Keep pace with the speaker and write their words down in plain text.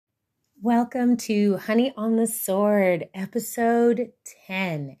Welcome to Honey on the Sword, episode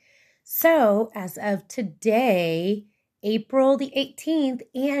 10. So, as of today, April the 18th,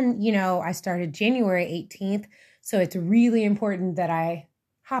 and I started January 18th, so it's really important that I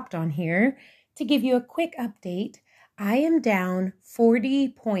hopped on here to give you a quick update. I am down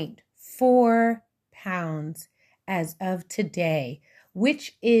 40.4 pounds as of today,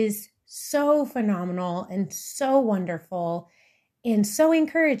 which is so phenomenal and so wonderful and so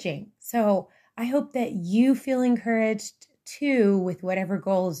encouraging. So I hope that you feel encouraged too with whatever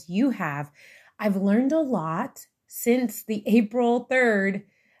goals you have. I've learned a lot since the April 3rd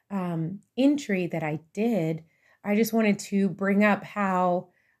entry that I did. I just wanted to bring up how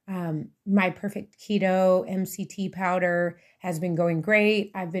my perfect keto MCT powder has been going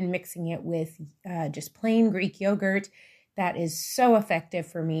great. I've been mixing it with just plain Greek yogurt. That is so effective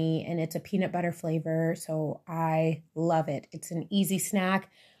for me, and it's a peanut butter flavor, so I love it. It's an easy snack.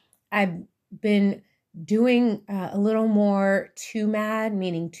 I've been doing a little more two-mad,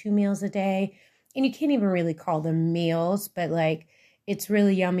 meaning 2 meals a day, and you can't even really call them meals, but it's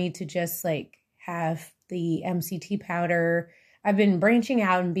really yummy to just have the MCT powder. I've been branching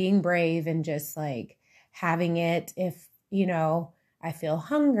out and being brave and just having it if, I feel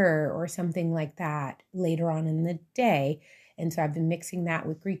hunger or something like that later on in the day. And so I've been mixing that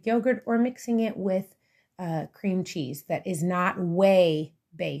with Greek yogurt or mixing it with cream cheese that is not whey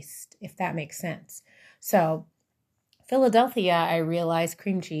based, if that makes sense. So Philadelphia, I realize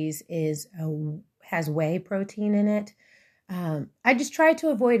cream cheese has whey protein in it. I just try to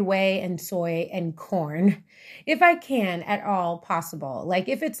avoid whey and soy and corn if I can at all possible.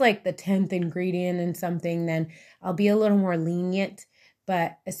 If it's the 10th ingredient in something, then I'll be a little more lenient.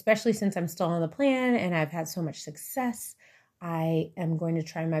 But especially since I'm still on the plan and I've had so much success, I am going to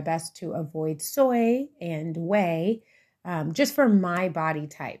try my best to avoid soy and whey, just for my body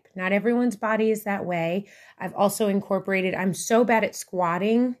type. Not everyone's body is that way. I've also incorporated, I'm so bad at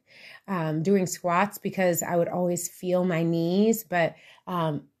squatting, doing squats because I would always feel my knees. But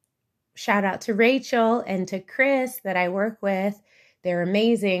shout out to Rachel and to Chris that I work with. They're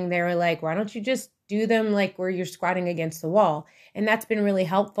amazing. They were like, why don't you just do them where you're squatting against the wall? And that's been really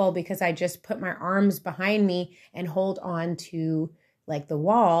helpful because I just put my arms behind me and hold on to the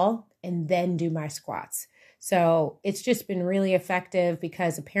wall and then do my squats. So it's just been really effective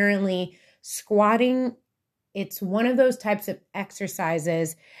because apparently squatting, it's one of those types of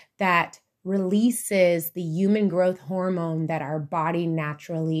exercises that releases the human growth hormone that our body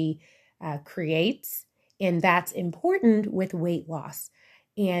naturally creates. And that's important with weight loss.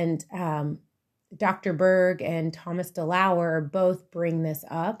 And Dr. Berg and Thomas DeLauer both bring this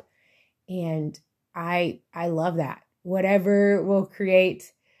up. And I love that. Whatever will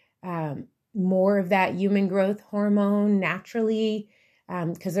create more of that human growth hormone naturally,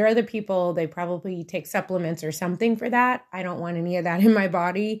 because there are other people, they probably take supplements or something for that. I don't want any of that in my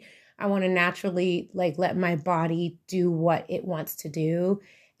body. I want to naturally let my body do what it wants to do.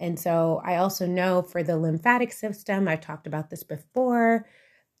 And so I also know for the lymphatic system, I've talked about this before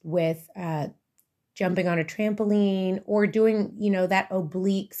with jumping on a trampoline or doing, that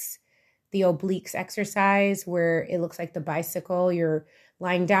the obliques exercise where it looks like the bicycle. You're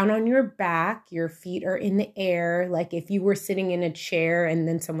lying down on your back, your feet are in the air, like if you were sitting in a chair and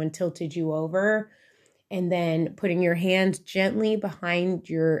then someone tilted you over, and then putting your hands gently behind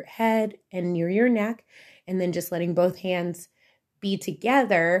your head and near your neck, and then just letting both hands be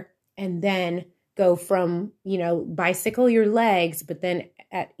together, and then go from, bicycle your legs, but then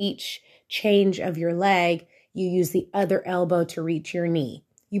at each change of your leg, you use the other elbow to reach your knee.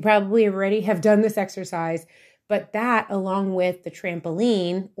 You probably already have done this exercise, but that along with the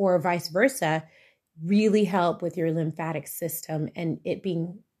trampoline or vice versa really help with your lymphatic system and it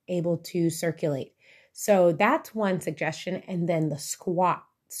being able to circulate. So that's one suggestion. And then the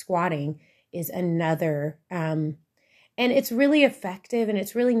squatting is another. And it's really effective and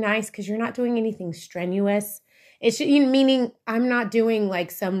it's really nice because you're not doing anything strenuous. It's meaning I'm not doing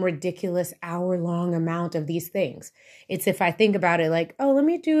some ridiculous hour-long amount of these things. It's if I think about it let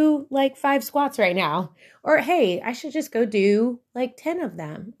me do 5 squats right now. Or, hey, I should just go do 10 of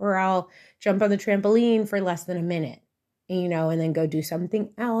them. Or I'll jump on the trampoline for less than a minute, and then go do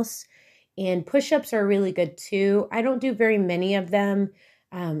something else. And push-ups are really good too. I don't do very many of them.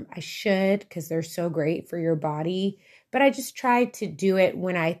 I should because they're so great for your body. But I just try to do it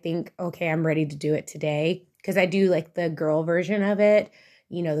when I think, okay, I'm ready to do it today. Because I do the girl version of it,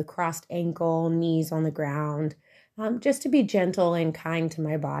 the crossed ankle, knees on the ground, just to be gentle and kind to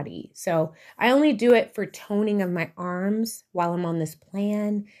my body. So I only do it for toning of my arms while I'm on this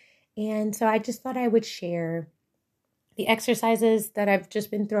plan. And so I just thought I would share the exercises that I've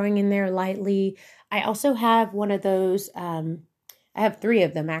just been throwing in there lightly. I also have one of those, I have 3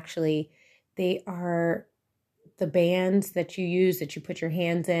 of them actually. They are the bands that you use that you put your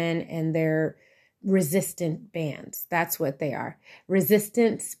hands in, and they're resistant bands. That's what they are.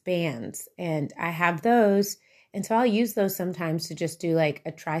 Resistance bands. And I have those. And so I'll use those sometimes to just do like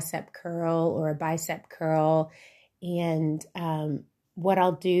a tricep curl or a bicep curl. And what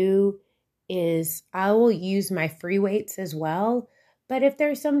I'll do is I will use my free weights as well. But if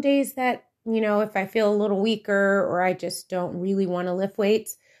there's some days that, if I feel a little weaker or I just don't really want to lift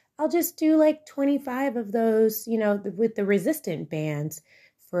weights, I'll just do like 25 of those, with the resistant bands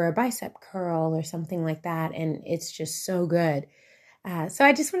for a bicep curl or something like that. And it's just so good. So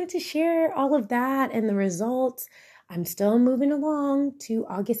I just wanted to share all of that and the results. I'm still moving along to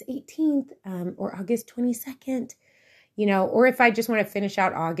August 18th or August 22nd, or if I just want to finish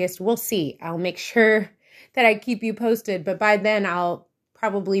out August, we'll see. I'll make sure that I keep you posted. But by then I'll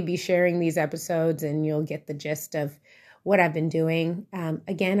probably be sharing these episodes and you'll get the gist of what I've been doing.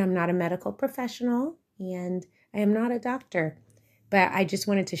 Again, I'm not a medical professional and I am not a doctor, but I just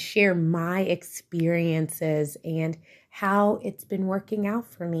wanted to share my experiences and how it's been working out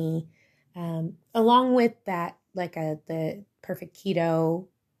for me. Along with that, like the perfect keto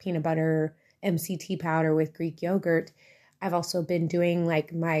peanut butter MCT powder with Greek yogurt, I've also been doing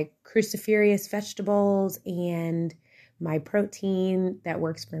like my cruciferous vegetables and my protein that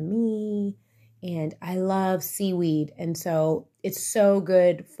works for me. And I love seaweed. And so it's so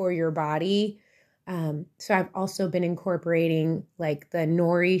good for your body. So I've also been incorporating like the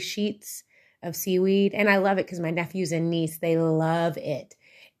nori sheets of seaweed. And I love it because my nephews and niece, they love it.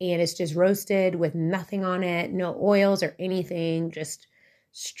 And it's just roasted with nothing on it, no oils or anything, just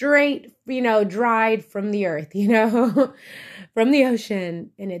straight, dried from the earth, from the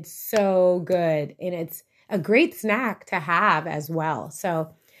ocean. And it's so good. And it's a great snack to have as well. So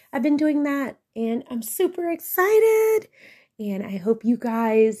I've been doing that and I'm super excited. And I hope you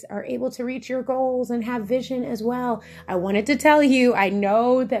guys are able to reach your goals and have vision as well. I wanted to tell you, I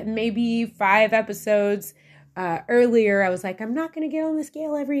know that maybe 5 episodes earlier, I was like, I'm not going to get on the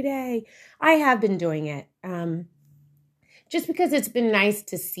scale every day. I have been doing it. Just because it's been nice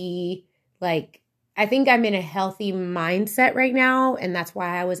to see, like, I think I'm in a healthy mindset right now. And that's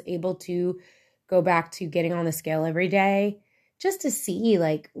why I was able to go back to getting on the scale every day, just to see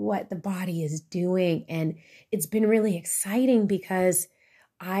like what the body is doing. And it's been really exciting because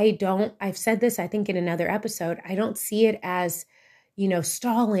I've said this, I think in another episode, I don't see it as,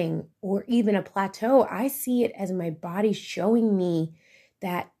 stalling or even a plateau. I see it as my body showing me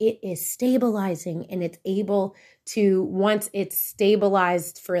that it is stabilizing and it's able to, once it's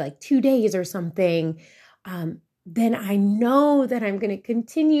stabilized for like 2 days or something, then I know that I'm going to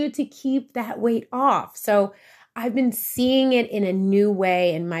continue to keep that weight off. So I've been seeing it in a new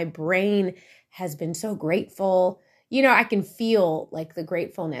way and my brain has been so grateful. I can feel like the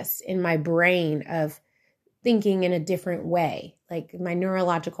gratefulness in my brain of thinking in a different way. Like my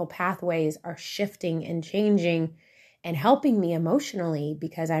neurological pathways are shifting and changing and helping me emotionally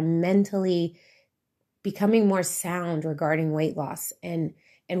because I'm mentally becoming more sound regarding weight loss and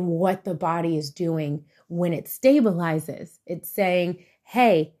what the body is doing when it stabilizes. It's saying,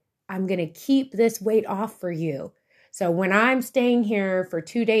 hey, I'm going to keep this weight off for you. So when I'm staying here for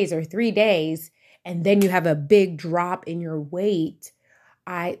 2 days or 3 days, and then you have a big drop in your weight,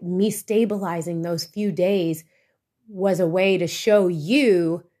 me stabilizing those few days was a way to show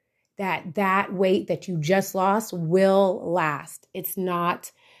you that weight that you just lost will last. It's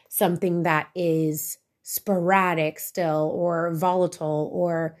not something that is sporadic still or volatile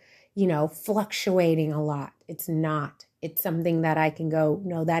or, fluctuating a lot. It's not. It's something that I can go,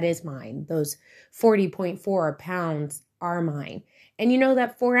 no, that is mine. Those 40.4 pounds are mine. And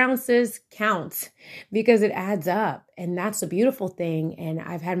that 4 ounces counts because it adds up. And that's a beautiful thing. And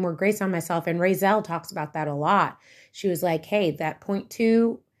I've had more grace on myself. And Razel talks about that a lot. She was like, hey, that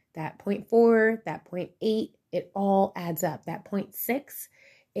 0.2, that 0.4, that 0.8, it all adds up. That 0.6,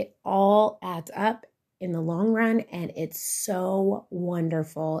 it all adds up in the long run. And it's so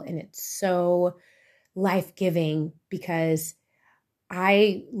wonderful. And it's so life-giving because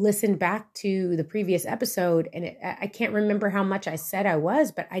I listened back to the previous episode and I can't remember how much I said I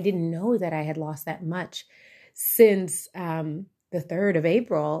was, but I didn't know that I had lost that much since the 3rd of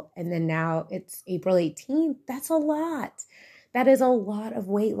April. And then now it's April 18th. That's a lot. That is a lot of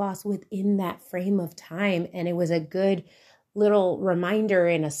weight loss within that frame of time. And it was a good little reminder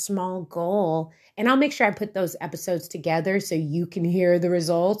and a small goal. And I'll make sure I put those episodes together so you can hear the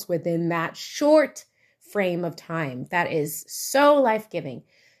results within that short frame of time. That is so life-giving.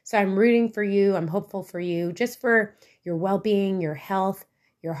 So I'm rooting for you. I'm hopeful for you just for your well-being, your health,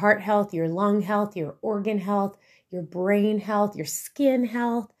 your heart health, your lung health, your organ health, your brain health, your skin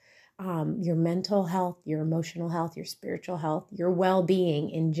health, your mental health, your emotional health, your spiritual health, your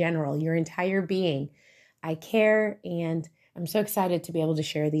well-being in general, your entire being. I care, and I'm so excited to be able to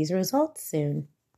share these results soon.